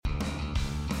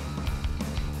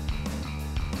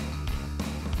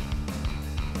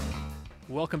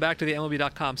Welcome back to the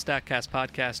MLB.com StatCast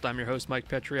podcast. I'm your host, Mike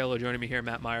Petriello. Joining me here,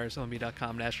 Matt Myers,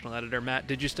 MLB.com national editor. Matt,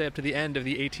 did you stay up to the end of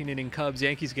the 18-inning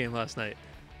Cubs-Yankees game last night?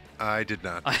 I did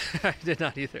not. I did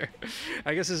not either.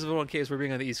 I guess this is one case where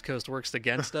being on the East Coast works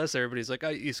against us. Everybody's like,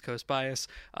 oh, East Coast bias.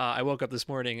 I woke up this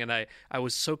morning and I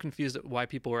was so confused at why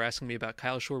people were asking me about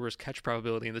Kyle Schwarber's catch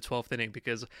probability in the 12th inning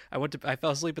because I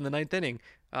fell asleep in the 9th inning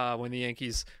when the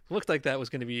Yankees looked like that was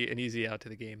going to be an easy out to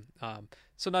the game.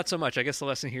 So not so much. I guess the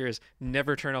lesson here is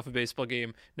never turn off a baseball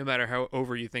game, no matter how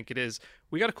over you think it is.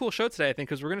 We got a cool show today, I think,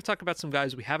 because we're going to talk about some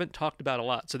guys we haven't talked about a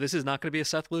lot. So this is not going to be a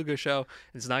Seth Lugo show.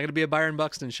 It's not going to be a Byron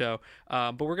Buxton show.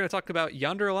 But we're going to talk about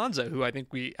Yonder Alonso, who I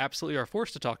think we absolutely are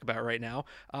forced to talk about right now,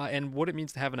 and what it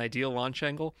means to have an ideal launch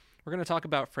angle. We're going to talk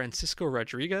about Francisco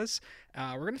Rodriguez.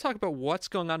 We're going to talk about what's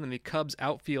going on in the Cubs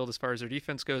outfield as far as their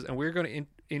defense goes, and we're going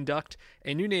to induct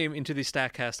a new name into the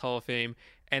StatCast Hall of Fame,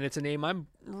 and it's a name I'm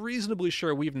reasonably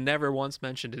sure we've never once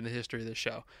mentioned in the history of this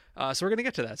show. So we're going to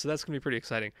get to that, so that's going to be pretty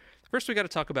exciting. First, we got to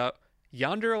talk about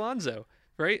Yonder Alonso,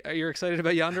 right? Are you excited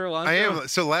about Yonder Alonso? I am.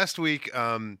 So last week,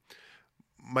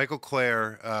 Michael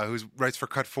Clare, who writes for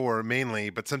Cut 4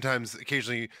 mainly, but sometimes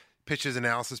occasionally pitches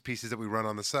analysis pieces that we run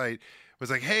on the site, was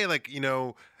like, hey,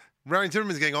 Ryan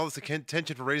Zimmerman's getting all this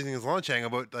attention for raising his launch angle,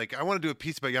 but I want to do a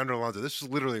piece about Yonder Alonso. This was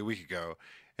literally a week ago.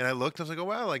 And I looked, and I was like, oh,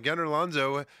 wow, Yonder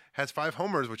Alonso has 5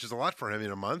 homers, which is a lot for him in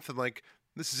a month. And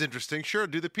this is interesting. Sure,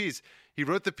 do the piece. He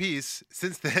wrote the piece.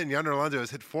 Since then, Yonder Alonso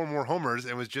has hit 4 more homers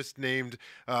and was just named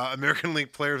American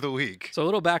League Player of the Week. So a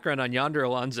little background on Yonder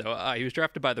Alonso. He was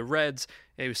drafted by the Reds.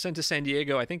 He was sent to San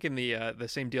Diego, I think in the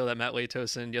same deal that Matt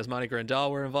Latos and Yasmani Grandal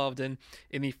were involved in.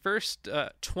 In the first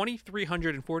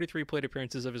 2,343 plate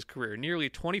appearances of his career, nearly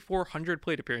 2,400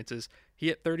 plate appearances, he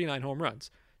hit 39 home runs.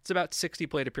 It's about 60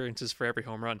 plate appearances for every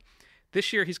home run.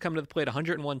 This year, he's come to the plate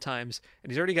 101 times,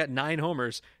 and he's already got 9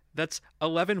 homers. That's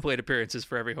 11 plate appearances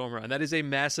for every home run. That is a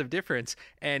massive difference,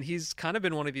 and he's kind of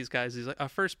been one of these guys. He's like a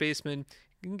first baseman.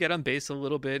 He can get on base a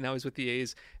little bit. Now he's with the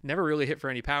A's. Never really hit for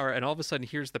any power, and all of a sudden,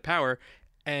 here's the power.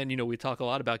 And, we talk a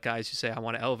lot about guys who say, I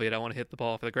want to elevate, I want to hit the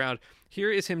ball off the ground.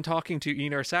 Here is him talking to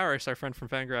Enar Saris, our friend from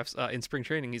Fangraphs, in spring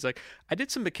training. He's like, I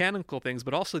did some mechanical things,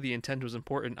 but also the intent was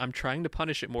important. I'm trying to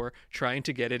punish it more, trying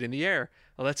to get it in the air.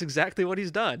 Well, that's exactly what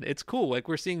he's done. It's cool.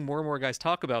 We're seeing more and more guys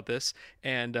talk about this.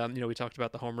 And, we talked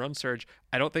about the home run surge.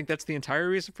 I don't think that's the entire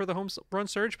reason for the home run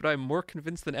surge, but I'm more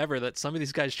convinced than ever that some of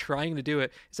these guys trying to do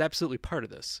it is absolutely part of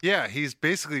this. Yeah, he's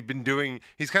basically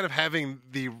he's kind of having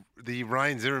the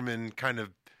Ryan Zimmerman kind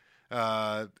of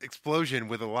explosion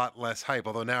with a lot less hype,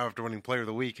 although now after winning Player of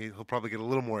the Week, he'll probably get a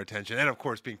little more attention, and of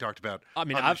course being talked about on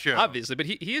the show. Obviously, but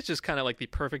he is just kind of like the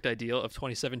perfect ideal of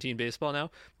 2017 baseball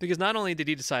now, because not only did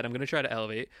he decide, I'm going to try to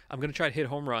elevate, I'm going to try to hit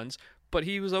home runs, but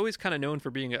he was always kind of known for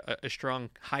being a strong,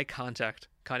 high-contact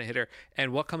kind of hitter,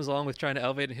 and what comes along with trying to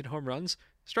elevate and hit home runs?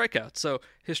 Strikeouts. So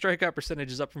his strikeout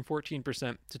percentage is up from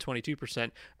 14% to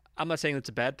 22%. I'm not saying that's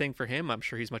a bad thing for him. I'm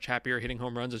sure he's much happier hitting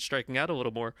home runs and striking out a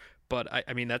little more, but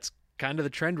I mean, that's kind of the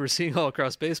trend we're seeing all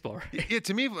across baseball, right? Yeah,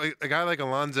 to me, a guy like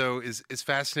Alonso is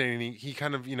fascinating. He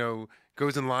kind of,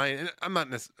 goes in line.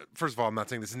 And first of all, I'm not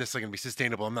saying this is necessarily going to be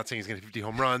sustainable. I'm not saying he's going to hit 50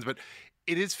 home runs, but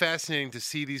it is fascinating to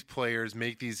see these players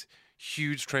make these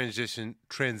huge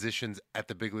transitions at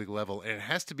the big league level. And it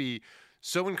has to be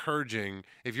so encouraging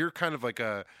if you're kind of like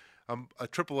a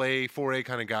AAA, 4A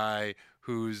kind of guy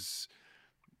who's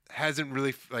hasn't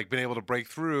really been able to break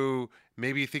through.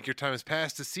 Maybe you think your time has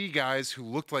passed to see guys who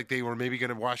looked like they were maybe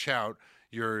going to wash out,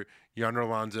 your Yonder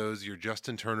Alonsos, your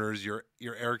Justin Turners, your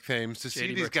Eric Thames, to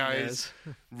see these guys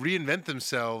reinvent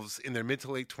themselves in their mid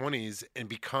to late 20s and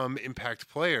become impact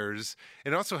players.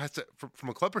 And it also has to, from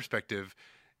a club perspective,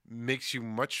 makes you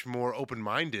much more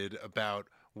open-minded about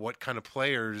what kind of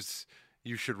players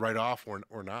you should write off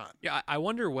or not. Yeah, I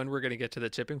wonder when we're going to get to the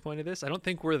tipping point of this. I don't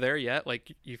think we're there yet.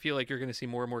 You feel like you're going to see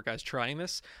more and more guys trying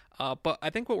this. But I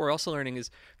think what we're also learning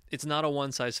is it's not a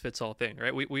one-size-fits-all thing,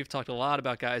 right? We've talked a lot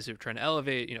about guys who are trying to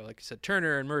elevate, like you said,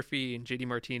 Turner and Murphy and JD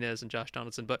Martinez and Josh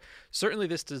Donaldson. But certainly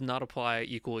this does not apply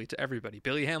equally to everybody.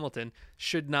 Billy Hamilton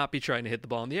should not be trying to hit the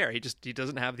ball in the air. He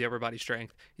doesn't have the upper body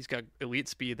strength. He's got elite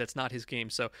speed. That's not his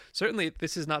game. So certainly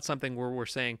this is not something where we're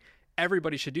saying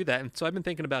everybody should do that. And so I've been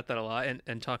thinking about that a lot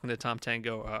and talking to Tom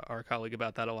Tango, our colleague,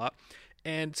 about that a lot.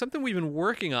 And something we've been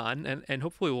working on, and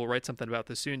hopefully we'll write something about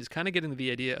this soon, is kind of getting to the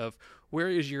idea of where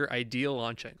is your ideal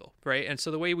launch angle, right? And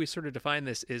so the way we sort of define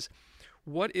this is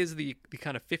what is the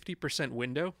kind of 50%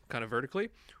 window, kind of vertically,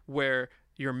 where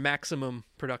your maximum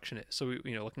production is. So,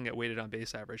 looking at weighted on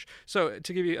base average. So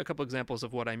to give you a couple examples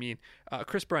of what I mean,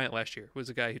 Chris Bryant last year was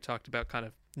a guy who talked about kind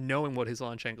of knowing what his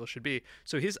launch angle should be.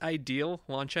 So his ideal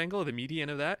launch angle, the median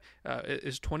of that,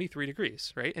 is 23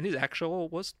 degrees, right? And his actual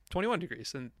was 21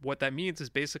 degrees. And what that means is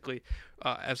basically,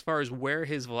 as far as where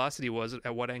his velocity was,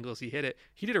 at what angles he hit it,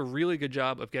 he did a really good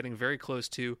job of getting very close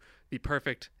to the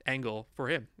perfect angle for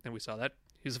him. And we saw that.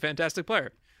 He's a fantastic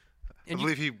player. And I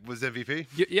believe he was MVP.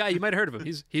 Yeah, you might have heard of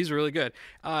him. He's really good.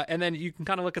 And then you can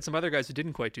kind of look at some other guys who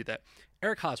didn't quite do that.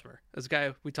 Eric Hosmer is a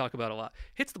guy we talk about a lot.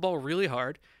 Hits the ball really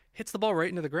hard, hits the ball right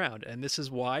into the ground. And this is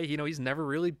why, he's never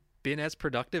really been as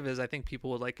productive as I think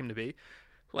people would like him to be.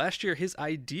 Last year, his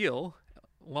ideal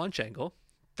launch angle,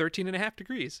 13.5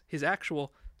 degrees. His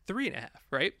actual, 3.5,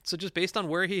 right? So just based on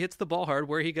where he hits the ball hard,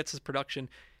 where he gets his production,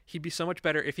 he'd be so much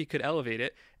better if he could elevate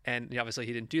it. And obviously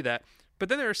he didn't do that. But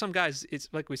then there are some guys, it's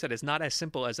like we said, it's not as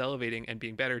simple as elevating and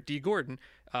being better. Dee Gordon,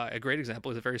 a great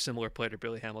example, is a very similar player to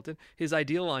Billy Hamilton. His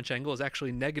ideal launch angle is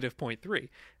actually negative 0.3.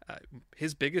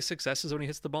 His biggest success is when he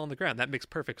hits the ball on the ground. That makes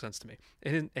perfect sense to me.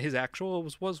 And his actual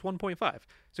was 1.5.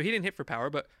 So he didn't hit for power,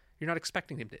 but you're not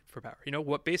expecting him to hit for power.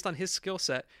 Based on his skill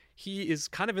set, he is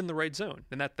kind of in the right zone,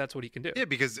 and that's what he can do. Yeah,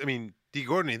 because, Dee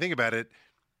Gordon, you think about it,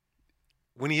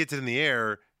 when he hits it in the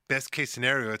air, best case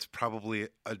scenario, it's probably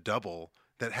a double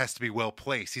that has to be well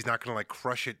placed. He's not going to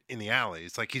crush it in the alley.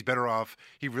 It's like he's better off.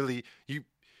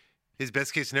 His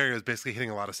best case scenario is basically hitting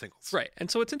a lot of singles. Right.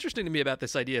 And so what's interesting to me about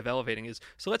this idea of elevating is,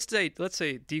 so let's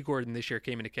say Dee Gordon this year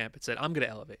came into camp and said, I'm going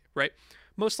to elevate, right?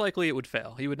 Most likely it would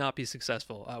fail. He would not be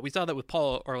successful. We saw that with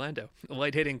Paul Orlando, a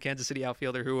light-hitting Kansas City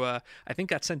outfielder who I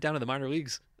think got sent down to the minor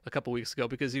leagues a couple weeks ago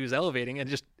because he was elevating and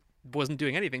just wasn't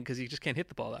doing anything because he just can't hit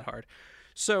the ball that hard.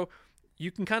 So you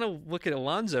can kind of look at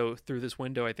Alonso through this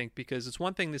window, I think, because it's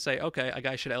one thing to say, okay, a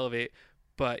guy should elevate,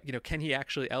 but can he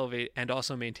actually elevate and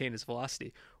also maintain his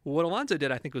velocity? Well, what Alonso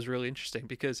did, I think, was really interesting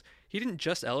because he didn't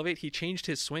just elevate, he changed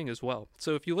his swing as well.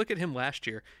 So if you look at him last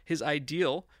year, his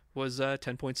ideal was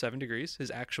 10.7 degrees,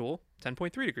 his actual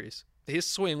 10.3 degrees. His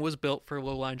swing was built for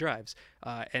low line drives,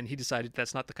 and he decided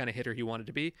that's not the kind of hitter he wanted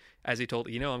to be. As he told,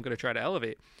 I'm going to try to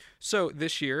elevate. So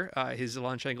this year, his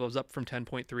launch angle is up from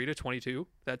 10.3 to 22.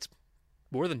 That's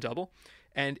more than double.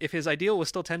 And if his ideal was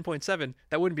still 10.7,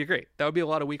 that wouldn't be great. That would be a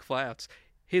lot of weak flyouts.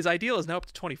 His ideal is now up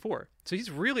to 24. So he's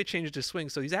really changed his swing.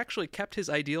 So he's actually kept his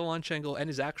ideal launch angle and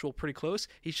his actual pretty close.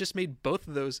 He's just made both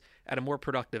of those at a more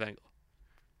productive angle.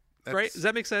 Right? Does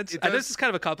that make sense? This is kind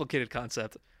of a complicated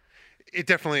concept. It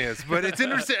definitely is, but it's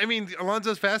interesting.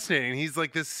 Alonso's fascinating. He's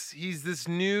this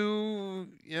new,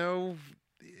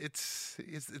 it's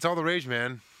all the rage,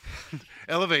 man.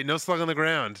 Elevate, no slug on the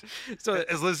ground. So,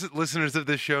 as listeners of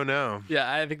this show know.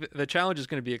 Yeah, I think the challenge is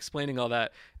going to be explaining all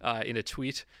that in a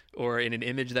tweet or in an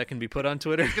image that can be put on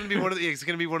Twitter. It's going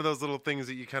to be one of those little things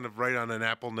that you kind of write on an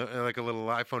Apple, like a little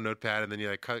iPhone notepad, and then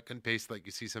you cut and paste, like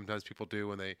you see sometimes people do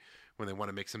when they want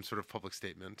to make some sort of public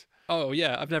statement. Oh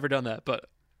yeah, I've never done that, but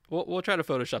we'll try to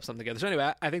Photoshop something together. So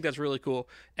anyway, I think that's really cool.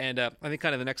 And I think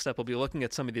kind of the next step will be looking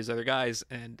at some of these other guys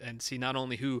and see not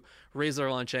only who raised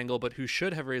their launch angle, but who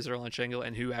should have raised their launch angle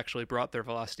and who actually brought their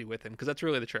velocity with them. Because that's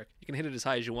really the trick. You can hit it as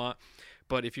high as you want,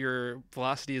 but if your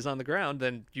velocity is on the ground,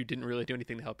 then you didn't really do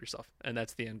anything to help yourself. And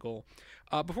that's the end goal.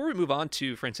 Before we move on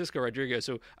to Francisco Rodriguez,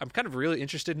 so I'm kind of really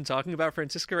interested in talking about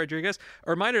Francisco Rodriguez. A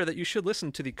reminder that you should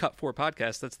listen to the Cut 4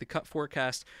 podcast. That's the Cut 4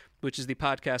 cast, which is the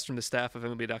podcast from the staff of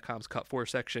MLB.com's Cut 4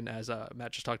 section, as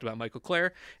Matt just talked about Michael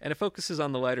Clare. And it focuses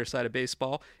on the lighter side of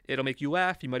baseball. It'll make you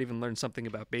laugh. You might even learn something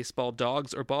about baseball,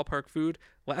 dogs, or ballpark food.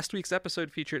 Last week's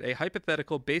episode featured a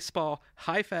hypothetical baseball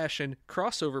high fashion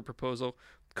crossover proposal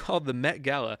called the Met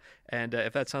Gala. And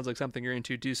if that sounds like something you're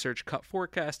into, do search Cut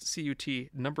Forecast,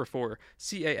 CUT4,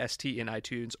 CAST in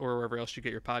iTunes or wherever else you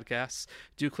get your podcasts.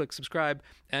 Do click subscribe.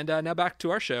 And now back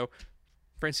to our show.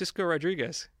 Francisco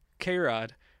Rodriguez,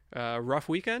 K-Rod. Rough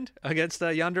weekend against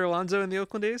Yonder Alonso in the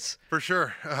Oakland A's? For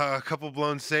sure. A couple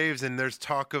blown saves, and there's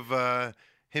talk of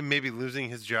him maybe losing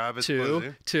his job as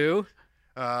Two.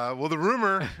 Well, the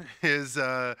rumor is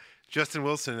Justin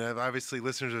Wilson. Obviously,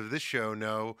 listeners of this show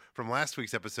know from last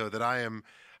week's episode that I am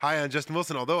high on Justin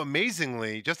Wilson, although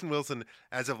amazingly, Justin Wilson,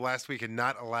 as of last week, had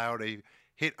not allowed a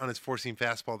hit on his four-seam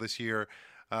fastball this year.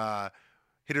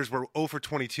 Hitters were 0 for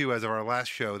 22 as of our last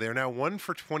show. They are now 1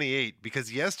 for 28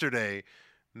 because yesterday,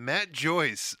 Matt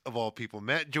Joyce, of all people,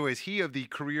 he of the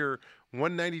career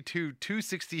 192,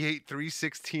 268,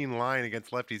 316 line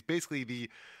against lefties, basically the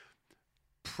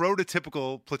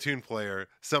prototypical platoon player,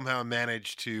 somehow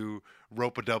managed to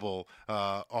rope a double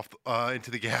off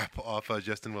into the gap off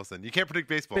Justin Wilson. You can't predict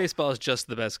baseball. Baseball is just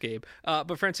the best game.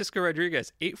 But Francisco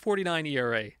Rodriguez, 8.49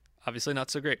 ERA. obviously not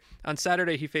so great. On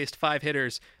Saturday, he faced 5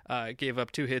 hitters, gave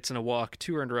up 2 hits and a walk,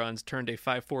 2 earned runs, turned a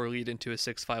 5-4 lead into a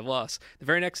 6-5 loss. The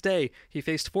very next day, he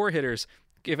faced 4 hitters,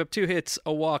 gave up 2 hits,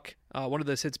 a walk, one of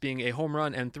those hits being a home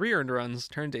run, and 3 earned runs,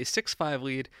 turned a 6-5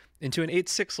 lead into an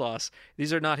 8-6 loss.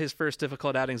 These are not his first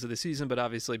difficult outings of the season, but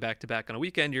obviously back-to-back on a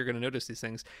weekend, you're going to notice these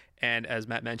things. And as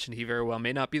Matt mentioned, he very well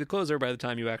may not be the closer by the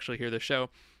time you actually hear the show.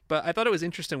 But I thought it was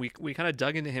interesting. We kind of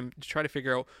dug into him to try to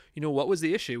figure out, what was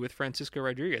the issue with Francisco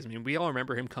Rodriguez. I mean, we all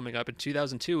remember him coming up in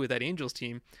 2002 with that Angels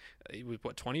team. He was,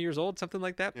 20 years old, something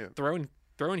like that? Yeah. Throwing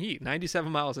heat,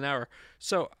 97 miles an hour.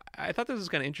 So I thought this was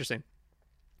kind of interesting.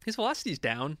 His velocity's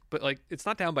down, but it's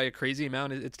not down by a crazy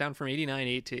amount. It's down from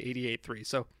 89.8 to 88.3.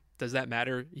 So does that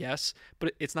matter? Yes,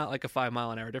 but it's not like a 5 mile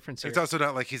an hour difference here. It's also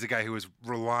not like he's a guy who was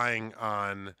relying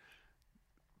on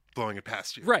blowing it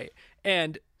past you. Right.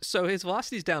 And so his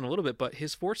velocity's down a little bit, but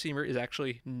his four-seamer is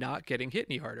actually not getting hit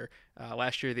any harder.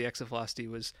 Last year, the exit velocity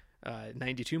was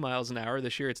 92 miles an hour.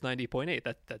 This year, it's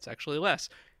 90.8. That's actually less.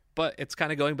 But it's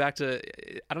kind of going back to,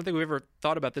 I don't think we've ever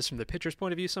thought about this from the pitcher's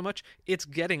point of view so much. It's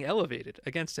getting elevated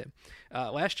against him.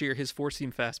 Last year, his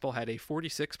four-seam fastball had a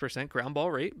 46% ground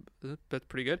ball rate. That's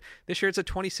pretty good. This year, it's a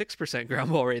 26%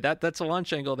 ground ball rate. That's a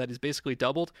launch angle that is basically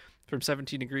doubled from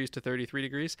 17 degrees to 33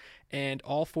 degrees. And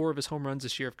all 4 of his home runs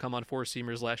this year have come on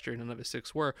four-seamers. Last year, none of his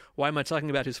 6 were. Why am I talking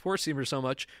about his four-seamer so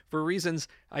much? For reasons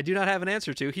I do not have an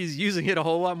answer to. He's using it a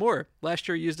whole lot more. Last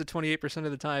year, he used it 28%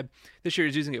 of the time. This year,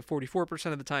 he's using it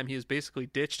 44% of the time. He has basically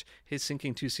ditched his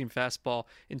sinking two-seam fastball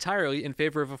entirely in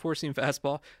favor of a four-seam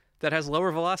fastball that has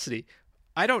lower velocity.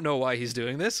 I don't know why he's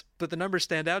doing this, but the numbers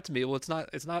stand out to me. Well, it's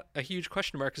not a huge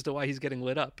question mark as to why he's getting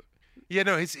lit up. Yeah,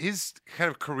 no, his kind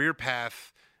of career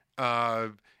path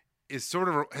is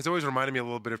has always reminded me a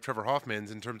little bit of Trevor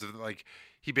Hoffman's in terms of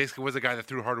he basically was a guy that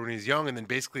threw hard when he was young and then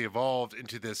basically evolved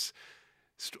into this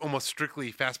almost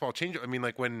strictly fastball changeup. I mean,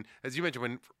 when, as you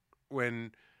mentioned,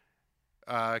 when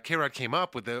K-Rod came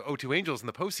up with the 0-2 Angels in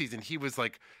the postseason, he was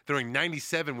throwing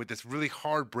 97 with this really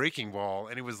hard breaking ball,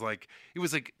 and it was like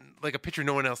a pitcher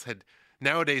no one else had.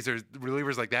 Nowadays, there's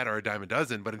relievers like that are a dime a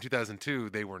dozen, but in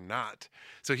 2002 they were not.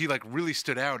 So he really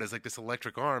stood out as this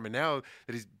electric arm, and now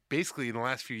that he's basically in the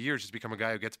last few years just become a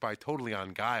guy who gets by totally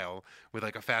on guile with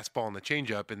a fastball and the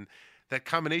changeup, and that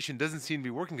combination doesn't seem to be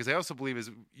working because I also believe,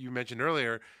 as you mentioned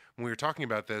earlier when we were talking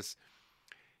about this,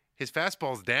 his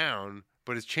fastball's down,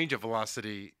 but his changeup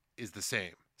velocity is the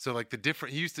same. So the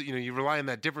different, he used to, you rely on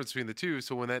that difference between the two.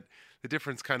 So when the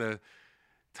difference kind of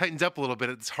tightens up a little bit,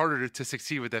 it's harder to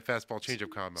succeed with that fastball changeup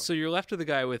combo. So you're left with a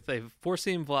guy with a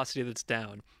four-seam velocity that's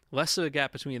down, less of a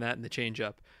gap between that and the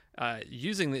changeup,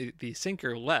 using the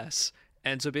sinker less,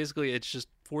 and so basically it's just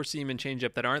four-seam and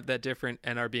changeup that aren't that different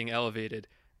and are being elevated.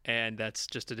 And that's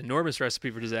just an enormous recipe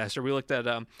for disaster. We looked at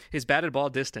his batted ball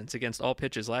distance against all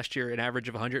pitches. Last year, an average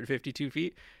of 152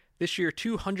 feet. This year,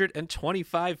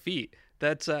 225 feet.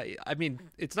 That's,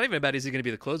 it's not even about is he going to be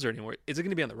the closer anymore. Is it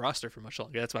going to be on the roster for much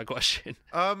longer? That's my question.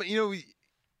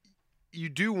 You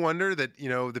do wonder that,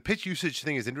 the pitch usage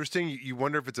thing is interesting. You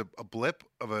wonder if it's a blip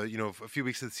of a few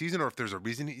weeks of the season or if there's a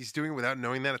reason he's doing it. Without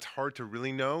knowing that, it's hard to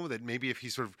really know. That maybe if he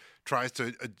sort of tries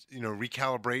to,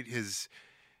 recalibrate his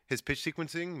pitch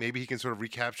sequencing, maybe he can sort of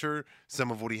recapture some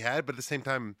of what he had. But at the same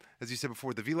time, as you said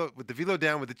before, with the velo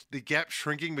down, with the gap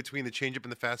shrinking between the changeup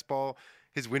and the fastball,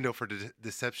 his window for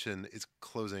deception is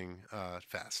closing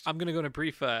fast. I'm going to go on a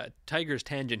brief Tigers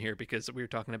tangent here because we were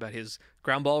talking about his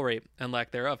ground ball rate and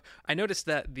lack thereof. I noticed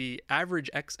that the average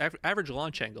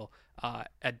launch angle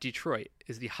at Detroit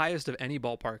is the highest of any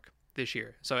ballpark this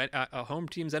year. So at home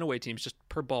teams and away teams, just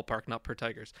per ballpark, not per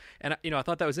Tigers. And I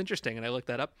thought that was interesting, and I looked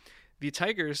that up. The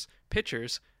Tigers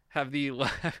pitchers have the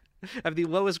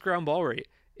lowest ground ball rate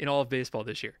in all of baseball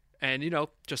this year. And,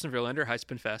 Justin Verlander, high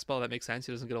spin fastball, that makes sense.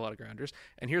 He doesn't get a lot of grounders.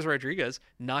 And here's Rodriguez,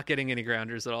 not getting any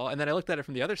grounders at all. And then I looked at it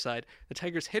from the other side. The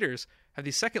Tigers hitters have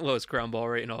the second lowest ground ball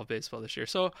rate in all of baseball this year.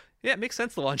 So, yeah, it makes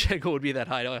sense the launch angle would be that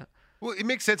high. Well, it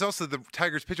makes sense also the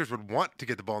Tigers pitchers would want to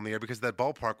get the ball in the air because that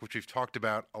ballpark, which we've talked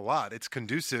about a lot, it's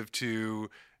conducive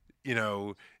to,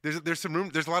 there's some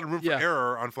room. There's a lot of room for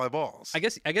error on fly balls. I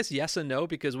guess yes and no,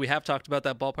 because we have talked about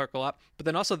that ballpark a lot. But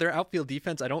then also their outfield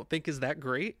defense, I don't think is that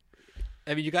great.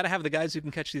 I mean, you got to have the guys who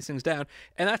can catch these things down.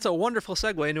 And that's a wonderful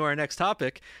segue into our next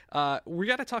topic. We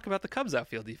got to talk about the Cubs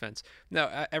outfield defense.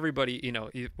 Now, everybody,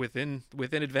 within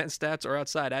advanced stats or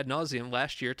outside ad nauseum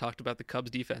last year talked about the Cubs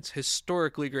defense.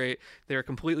 Historically great. They were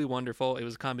completely wonderful. It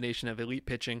was a combination of elite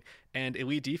pitching and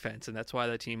elite defense. And that's why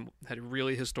that team had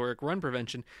really historic run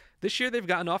prevention. This year, they've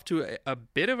gotten off to a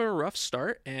bit of a rough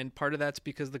start. And part of that's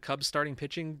because the Cubs starting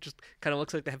pitching just kind of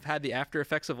looks like they have had the after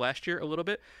effects of last year a little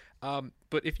bit.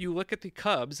 But if you look at the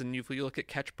Cubs and if you look at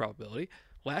catch probability,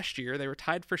 Last year, they were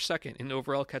tied for second in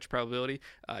overall catch probability,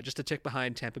 just a tick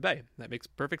behind Tampa Bay. That makes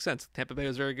perfect sense. Tampa Bay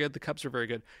was very good. The Cubs were very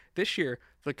good. This year,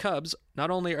 the Cubs, not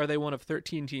only are they one of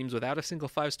 13 teams without a single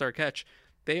 5-star catch,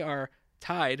 they are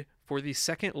tied for the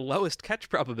second lowest catch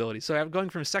probability. So I'm going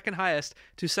from second highest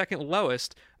to second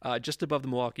lowest, just above the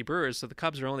Milwaukee Brewers. So the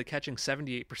Cubs are only catching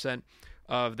 78%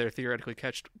 of their theoretically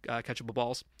catchable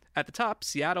balls. At the top,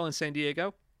 Seattle and San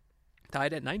Diego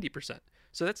tied at 90%.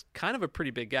 So that's kind of a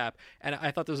pretty big gap. And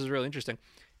I thought this was really interesting.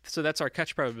 So that's our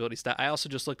catch probability stat. I also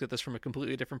just looked at this from a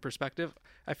completely different perspective.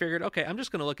 I figured, okay, I'm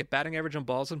just going to look at batting average on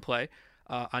balls in play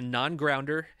on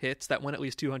non-grounder hits that went at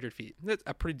least 200 feet. That's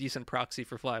a pretty decent proxy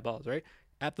for fly balls, right?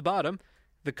 At the bottom,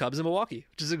 the Cubs in Milwaukee,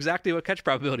 which is exactly what catch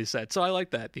probability said. So I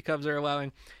like that. The Cubs are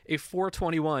allowing a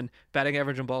 421 batting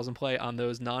average on balls in play on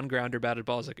those non-grounder batted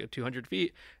balls that go 200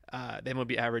 feet. The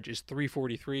MLB average is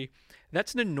 343.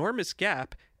 That's an enormous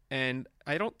gap. And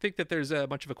I don't think that there's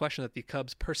much of a question that the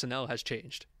Cubs personnel has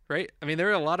changed, right? I mean, there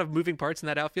are a lot of moving parts in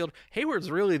that outfield. Hayward's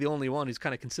really the only one who's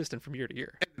kind of consistent from year to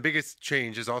year. And the biggest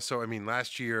change is also, I mean,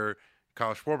 last year,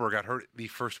 Kyle Schwarber got hurt the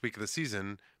first week of the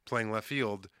season playing left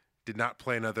field, did not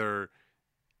play another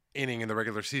inning in the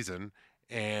regular season.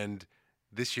 And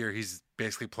this year, he's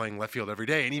basically playing left field every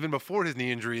day. And even before his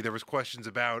knee injury, there was questions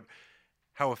about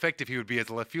how effective he would be as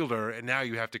a left fielder. And now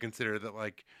you have to consider that,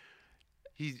 like,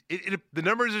 the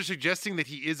numbers are suggesting that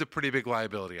he is a pretty big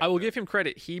liability. I will give him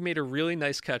credit. He made a really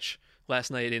nice catch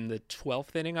last night in the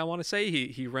 12th inning, I want to say.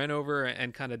 He ran over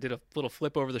and kind of did a little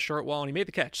flip over the short wall, and he made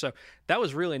the catch. So that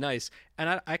was really nice.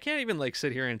 And I can't even like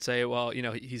sit here and say, well, you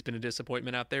know, he's been a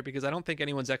disappointment out there, because I don't think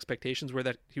anyone's expectations were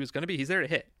that he was going to be. He's there to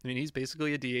hit. I mean, he's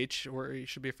basically a DH, or he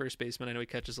should be a first baseman. I know he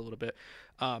catches a little bit.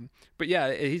 But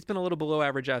yeah, he's been a little below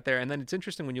average out there. And then it's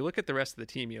interesting when you look at the rest of the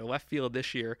team, you know, left field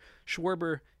this year,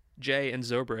 Schwarber, Jay, and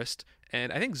Zobrist,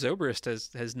 and I think Zobrist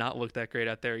has not looked that great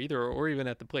out there either, or even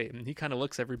at the plate, and he kind of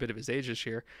looks every bit of his age this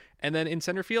year. And then in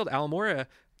center field, Almora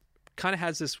kind of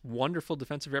has this wonderful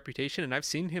defensive reputation, and I've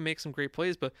seen him make some great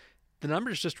plays, but the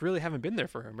numbers just really haven't been there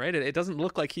for him, right? It doesn't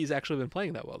look like he's actually been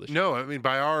playing that well this year. No, I mean,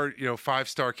 by our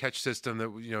 5-star catch system that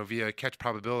via catch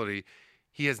probability,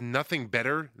 he has nothing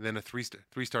better than a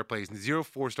three-star plays, 0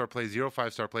 4-star plays, 0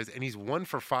 5-star plays, and he's 1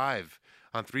 for 5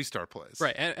 on 3-star plays.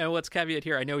 Right, and let's caveat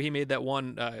here. I know he made that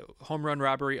one home run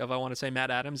robbery of, I want to say, Matt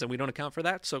Adams, and we don't account for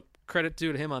that, so credit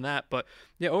due to him on that. But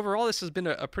yeah, overall, this has been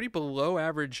a pretty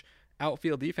below-average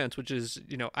outfield defense, which is,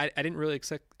 I didn't really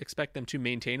expect them to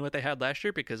maintain what they had last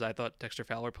year, because I thought Dexter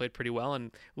Fowler played pretty well,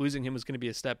 and losing him was going to be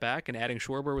a step back, and adding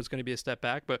Schwarber was going to be a step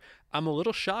back. But I'm a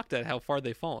little shocked at how far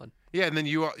they've fallen. Yeah, and then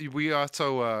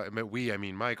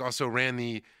Mike also ran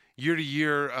the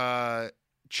year-to-year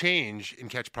change in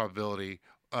catch probability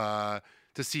to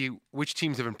see which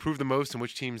teams have improved the most and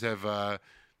which teams have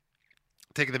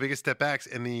taken the biggest step backs.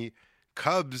 And the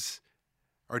Cubs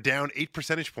are down 8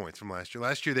 percentage points from last year.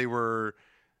 Last year, they were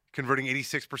converting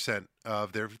 86%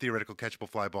 of their theoretical catchable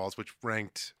fly balls, which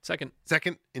ranked second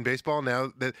in baseball.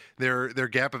 Now that their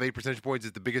gap of 8 percentage points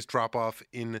is the biggest drop off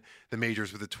in the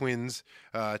majors, with the Twins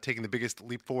taking the biggest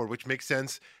leap forward, which makes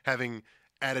sense, having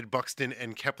added Buxton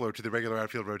and Kepler to the regular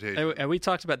outfield rotation. And we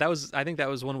talked about I think that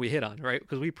was one we hit on, right?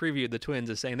 Because we previewed the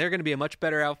Twins as saying they're going to be a much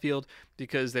better outfield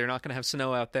because they're not going to have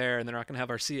Sano out there, and they're not going to have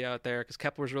Arcia out there, because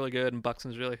Kepler's really good and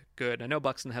Buxton's really good. I know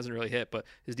Buxton hasn't really hit, but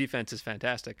his defense is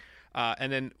fantastic.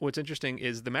 And then what's interesting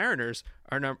is the Mariners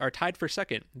are tied for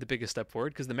second, the biggest step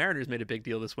forward, because the Mariners made a big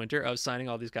deal this winter of signing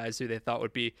all these guys who they thought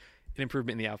would be an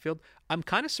improvement in the outfield. I'm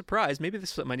kind of surprised, maybe this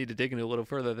is something I need to dig into a little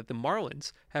further, that the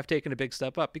Marlins have taken a big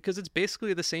step up, because it's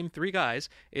basically the same three guys.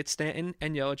 It's Stanton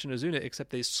and Yelich and Ozuna,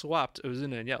 except they swapped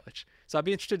Ozuna and Yelich. So I'd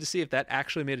be interested to see if that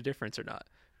actually made a difference or not.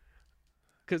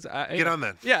 Get on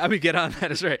that. Yeah, get on that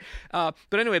is right. But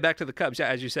anyway, back to the Cubs. Yeah,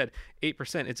 as you said,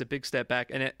 8%. It's a big step back.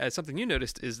 And something you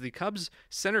noticed is the Cubs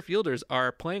center fielders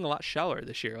are playing a lot shallower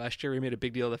this year. Last year, we made a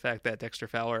big deal of the fact that Dexter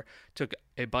Fowler took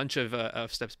a bunch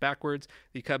of steps backwards.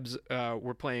 The Cubs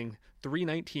were playing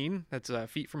 319. That's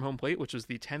feet from home plate, which was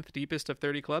the 10th deepest of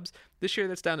 30 clubs. This year,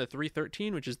 that's down to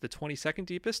 313, which is the 22nd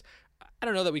deepest. I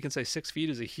don't know that we can say 6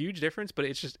 feet is a huge difference, but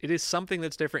it is something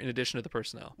that's different in addition to the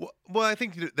personnel. Well, I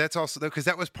think that's also, because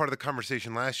that was part of the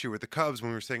conversation last year with the Cubs when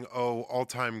we were saying,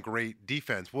 all-time great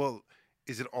defense. Well,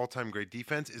 is it all-time great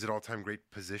defense? Is it all-time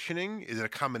great positioning? Is it a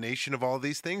combination of all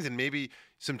these things? And maybe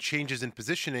some changes in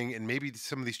positioning, and maybe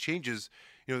some of these changes,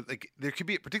 like there could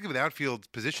be, particularly with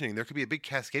outfield positioning, there could be a big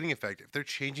cascading effect. If they're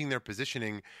changing their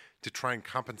positioning to try and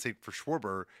compensate for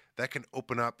Schwarber, that can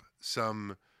open up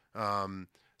some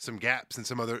gaps and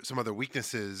some other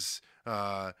weaknesses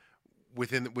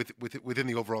within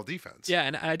the overall defense. Yeah,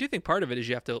 and I do think part of it is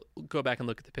you have to go back and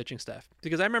look at the pitching staff,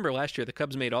 because I remember last year the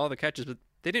Cubs made all the catches, but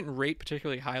they didn't rate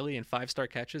particularly highly in 5-star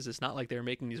catches. It's not like they were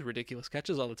making these ridiculous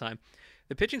catches all the time.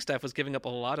 The pitching staff was giving up a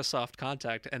lot of soft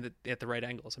contact and at the right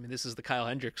angles. I mean, this is the Kyle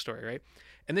Hendricks story, right?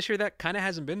 And this year that kind of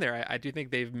hasn't been there. I do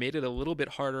think they've made it a little bit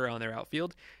harder on their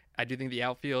outfield. I do think the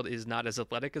outfield is not as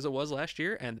athletic as it was last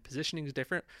year, and the positioning is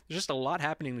different. There's just a lot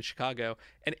happening in Chicago,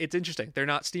 and it's interesting. They're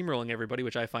not steamrolling everybody,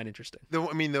 which I find interesting.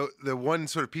 The one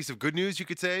sort of piece of good news you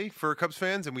could say for Cubs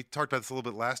fans, and we talked about this a little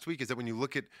bit last week, is that when we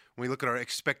look at our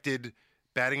expected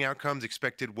batting outcomes,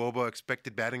 expected WOBA,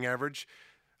 expected batting average,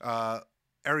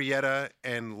 Arrieta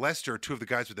and Lester are two of the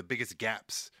guys with the biggest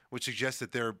gaps, which suggests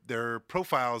that their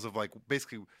profiles of like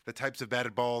basically the types of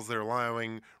batted balls they're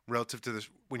allowing relative to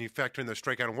when you factor in their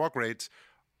strikeout and walk rates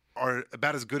are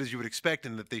about as good as you would expect,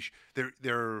 and that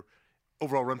their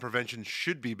overall run prevention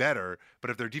should be better. But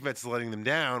if their defense is letting them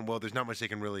down, well, there's not much they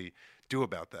can really do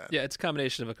about that. Yeah, it's a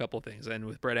combination of a couple of things. And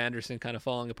with Brett Anderson kind of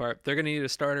falling apart, they're going to need a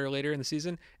starter later in the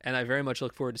season. And I very much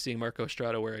look forward to seeing Marco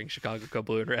Estrada wearing Chicago Cub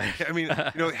blue and red. I mean,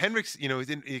 Hendricks,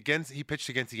 he pitched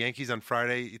against the Yankees on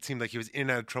Friday. It seemed like he was in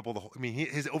and out of trouble.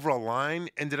 His overall line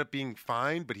ended up being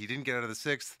fine, but he didn't get out of the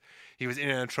sixth. He was in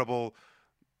and out of trouble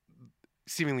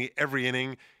seemingly every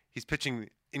inning. He's pitching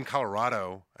in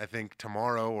Colorado, I think,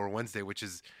 tomorrow or Wednesday, which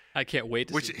is I can't wait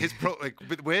to see.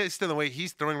 But the way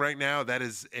he's throwing right now, that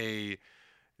is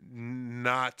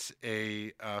not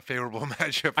a favorable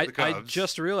matchup for the Cubs. I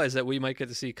just realized that we might get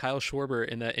to see Kyle Schwarber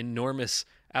in that enormous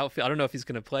outfield. I don't know if he's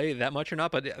going to play that much or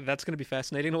not, but that's going to be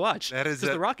fascinating to watch.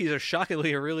 The Rockies are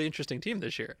shockingly a really interesting team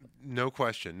this year. No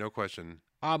question.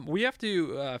 We have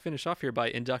to finish off here by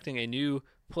inducting a new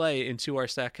play into our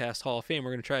StatCast Hall of Fame.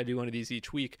 We're going to try to do one of these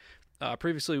each week.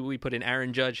 Previously, we put in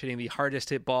Aaron Judge hitting the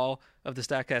hardest hit ball of the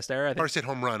StatCast era. Hardest hit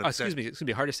home run. Excuse me. It's going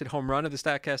to be hardest hit home run of the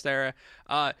StatCast era.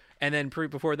 And then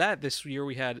before that, this year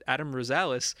we had Adam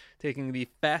Rosales taking the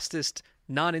fastest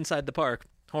non-inside the park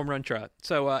home run trot.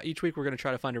 So each week we're going to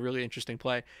try to find a really interesting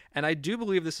play. And I do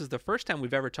believe this is the first time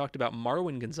we've ever talked about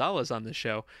Marwin Gonzalez on this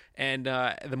show. And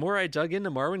the more I dug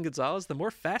into Marwin Gonzalez, the more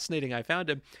fascinating I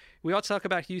found him. We all talk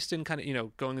about Houston kind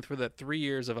of, going through the 3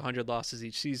 years of 100 losses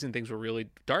each season. Things were really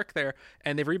dark there,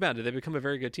 and they've rebounded. They've become a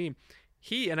very good team.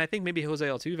 He, and I think maybe Jose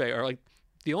Altuve, are like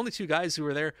the only two guys who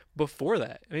were there before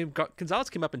that. I mean, Gonzalez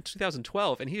came up in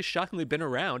 2012, and he has shockingly been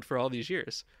around for all these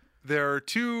years. There are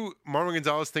two Marwin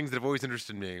Gonzalez things that have always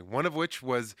interested me. One of which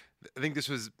was, I think this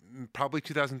was probably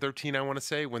 2013, I want to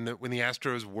say, when the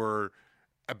Astros were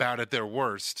about at their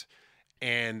worst.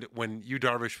 And when Yu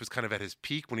Darvish was kind of at his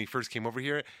peak when he first came over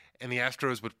here, and the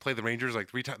Astros would play the Rangers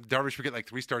like 3 times. Darvish would get like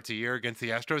 3 starts a year against the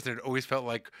Astros, and it always felt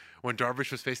like when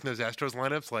Darvish was facing those Astros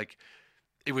lineups, like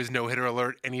it was no-hitter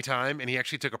alert anytime, and he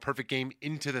actually took a perfect game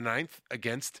into the 9th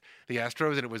against the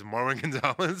Astros, and it was Marwin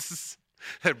Gonzalez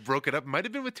that broke it up. Might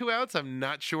have been with 2 outs. I'm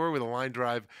not sure, with a line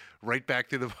drive right back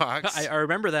through the box. I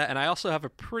remember that, and I also have a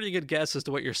pretty good guess as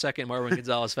to what your second Marwin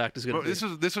Gonzalez fact is going to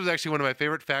be. This was actually one of my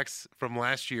favorite facts from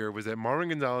last year, was that Marwin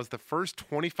Gonzalez, the first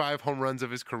 25 home runs of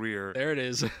his career, there it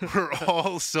is, were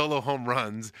all solo home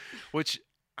runs, which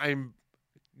I'm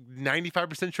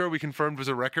 95% sure we confirmed was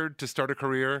a record to start a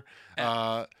career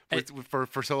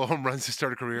for solo home runs to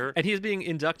start a career. And he's being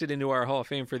inducted into our Hall of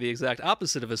Fame for the exact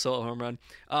opposite of a solo home run.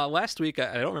 Last week,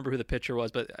 I don't remember who the pitcher was,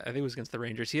 but I think it was against the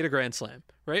Rangers. He had a grand slam,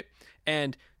 right?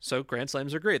 And so grand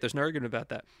slams are great. There's no argument about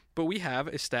that. But we have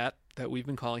a stat that we've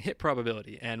been calling hit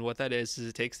probability. And what that is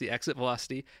it takes the exit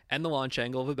velocity and the launch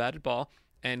angle of a batted ball,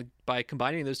 and by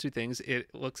combining those two things,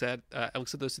 it looks at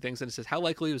those two things and it says, how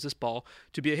likely was this ball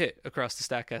to be a hit across the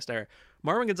StatCast era?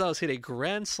 Marwin Gonzalez hit a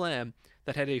grand slam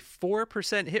that had a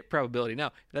 4% hit probability.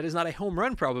 Now, that is not a home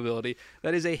run probability.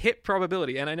 That is a hit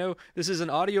probability. And I know this is an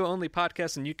audio-only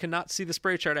podcast, and you cannot see the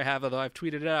spray chart I have, although I've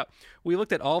tweeted it out. We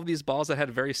looked at all of these balls that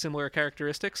had very similar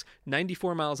characteristics,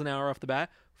 94 miles an hour off the bat,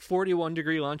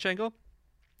 41-degree launch angle.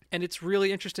 And it's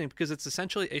really interesting because it's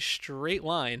essentially a straight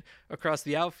line across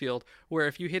the outfield where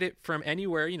if you hit it from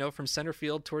anywhere, from center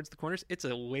field towards the corners, it's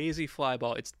a lazy fly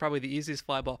ball. It's probably the easiest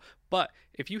fly ball. But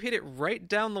if you hit it right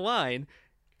down the line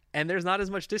and there's not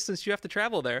as much distance you have to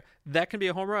travel there, that can be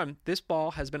a home run. This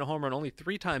ball has been a home run only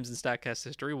 3 times in StatCast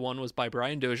history. One was by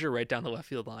Brian Dozier right down the left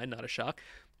field line, not a shock.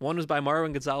 One was by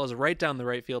Marwin Gonzalez right down the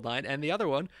right field line. And the other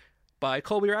one by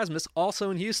Colby Rasmus, also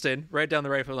in Houston, right down the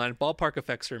right field line. Ballpark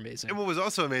effects are amazing. And what was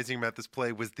also amazing about this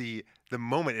play was the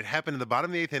moment. It happened in the bottom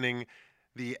of the 8th inning.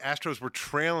 The Astros were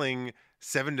trailing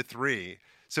 7-3.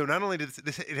 So not only did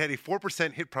it had a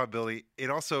 4% hit probability,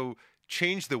 it also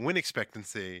changed the win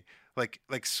expectancy, like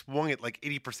swung it like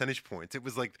 80 percentage points. It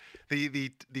was like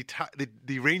the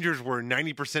Rangers were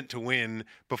 90% to win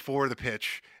before the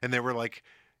pitch, and they were like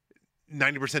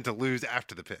 90% to lose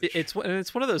after the pitch. It's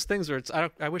one of those things where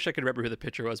I wish I could remember who the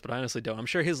pitcher was, but I honestly don't. I'm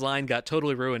sure his line got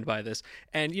totally ruined by this.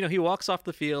 And, he walks off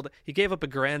the field. He gave up a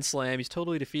grand slam. He's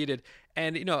totally defeated.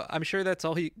 And, I'm sure that's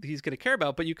all he's going to care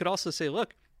about. But you could also say,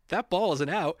 look, that ball is an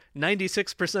out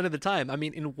 96% of the time. I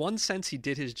mean, in one sense, he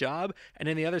did his job. And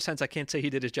in the other sense, I can't say he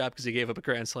did his job because he gave up a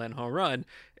grand slam home run.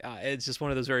 It's just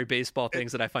one of those very baseball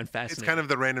things that I find fascinating. It's kind of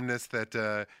the randomness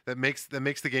that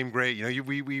makes the game great.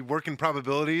 We work in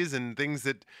probabilities and things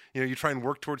that, you try and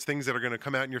work towards things that are going to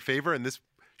come out in your favor. And this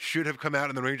should have come out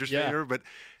in the Rangers' favor. But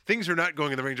things are not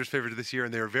going in the Rangers' favor this year.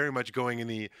 And they are very much going in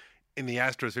the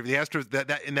Astros' favor. The Astros,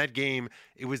 that in that game,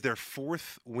 it was their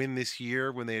fourth win this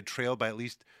year when they had trailed by at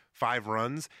least 5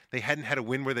 runs. They hadn't had a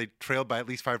win where they trailed by at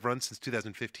least 5 runs since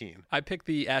 2015. I picked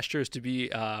the Astros to be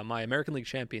my American League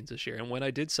champions this year, and when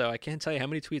I did so, I can't tell you how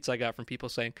many tweets I got from people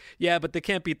saying, "Yeah, but they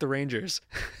can't beat the Rangers."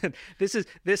 This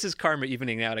is karma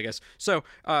evening out, I guess. So,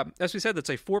 as we said, that's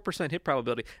a 4% hit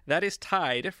probability. That is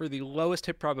tied for the lowest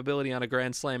hit probability on a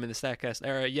grand slam in the Statcast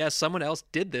era. Yes, someone else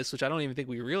did this, which I don't even think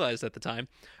we realized at the time.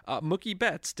 Mookie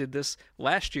Betts did this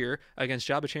last year against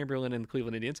Jabba Chamberlain and the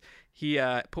Cleveland Indians. He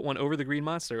put one over the Green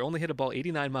Monster. Only hit a ball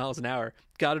 89 miles an hour.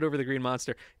 Got it over the Green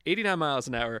Monster. 89 miles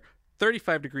an hour.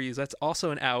 35 degrees. That's also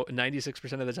an out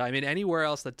 96% of the time. And anywhere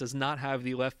else that does not have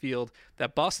the left field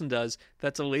that Boston does,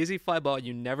 that's a lazy fly ball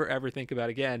you never ever think about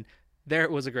again. There it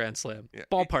was a grand slam. Yeah.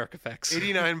 Ballpark effects.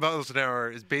 89 miles an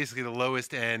hour is basically the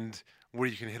lowest end where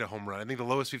you can hit a home run. I think the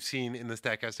lowest we've seen in the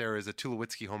Statcast era is a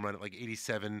Tulowitzki home run at like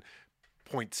 87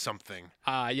 point something.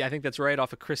 I think that's right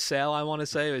off of Chris Sale, I want to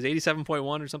say. It was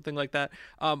 87.1 or something like that.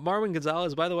 Marwin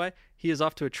Gonzalez, by the way, he is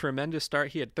off to a tremendous start.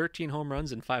 He had 13 home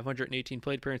runs in 518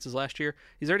 plate appearances last year.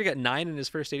 He's already got 9 in his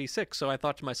first 86, so I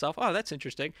thought to myself, oh, that's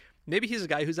interesting. Maybe he's a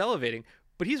guy who's elevating.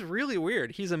 But he's really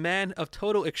weird. He's a man of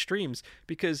total extremes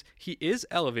because he is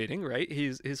elevating, right?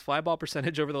 His fly ball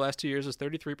percentage over the last 2 years was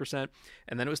 33%,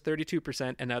 and then it was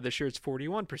 32%, and now this year it's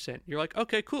 41%. You're like,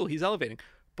 okay, cool, he's elevating.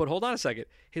 But hold on a second.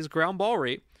 His ground ball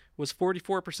rate was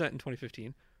 44% in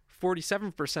 2015,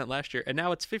 47% last year, and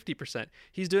now it's 50%.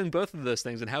 He's doing both of those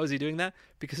things. And how is he doing that?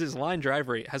 Because his line drive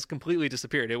rate has completely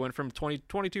disappeared. It went from 22%,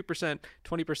 20%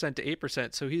 to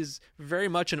 8%. So he's very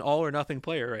much an all or nothing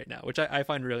player right now, which I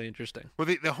find really interesting. Well,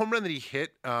 the home run that he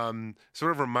hit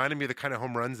sort of reminded me of the kind of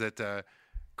home runs that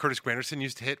Curtis Granderson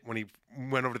used to hit when he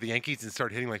went over to the Yankees and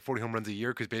started hitting like 40 home runs a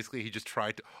year, because basically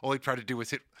all he tried to do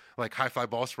was hit like high fly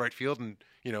balls to right field, and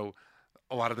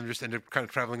a lot of them just ended up kind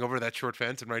of traveling over that short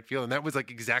fence in right field, and that was like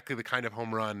exactly the kind of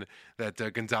home run that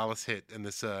Gonzalez hit in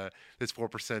this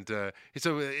 4%.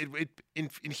 So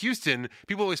in Houston,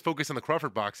 people always focus on the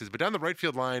Crawford boxes, but down the right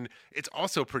field line, it's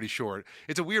also pretty short.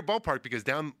 It's a weird ballpark because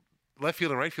down left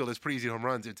field and right field is pretty easy home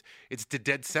runs. It's to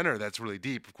dead center that's really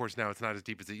deep. Of course, now it's not as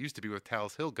deep as it used to be with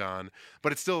Tal's Hill gone,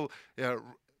 but it's still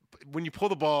when you pull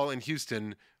the ball in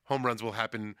Houston, home runs will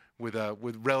happen with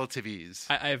relative ease.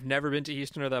 I have never been to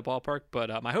Houston or that ballpark,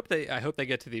 but I hope they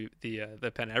get to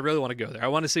the Pen. I really want to go there. I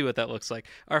want to see what that looks like.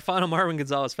 Our final Marwin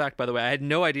Gonzalez fact, by the way, I had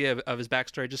no idea of his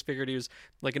backstory. I just figured he was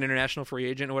like an international free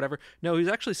agent or whatever. No, he was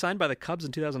actually signed by the Cubs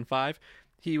in 2005.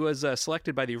 He was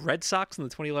selected by the Red Sox in the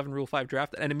 2011 Rule 5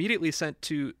 draft and immediately sent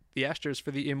to the Astros for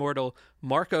the immortal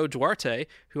Marco Duarte,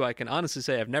 who I can honestly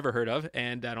say I've never heard of,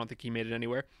 and I don't think he made it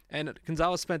anywhere. And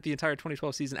Gonzalez spent the entire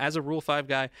 2012 season as a Rule 5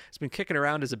 guy. He's been kicking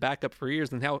around as a backup for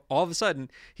years, and now all of a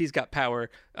sudden he's got power.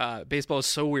 Baseball is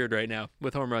so weird right now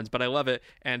with home runs, but I love it,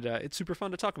 and it's super fun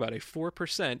to talk about. A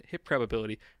 4% hit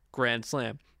probability grand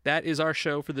slam. That is our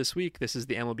show for this week. This is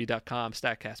the MLB.com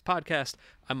StatCast podcast.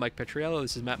 I'm Mike Petriello.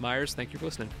 This is Matt Myers. Thank you for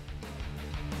listening.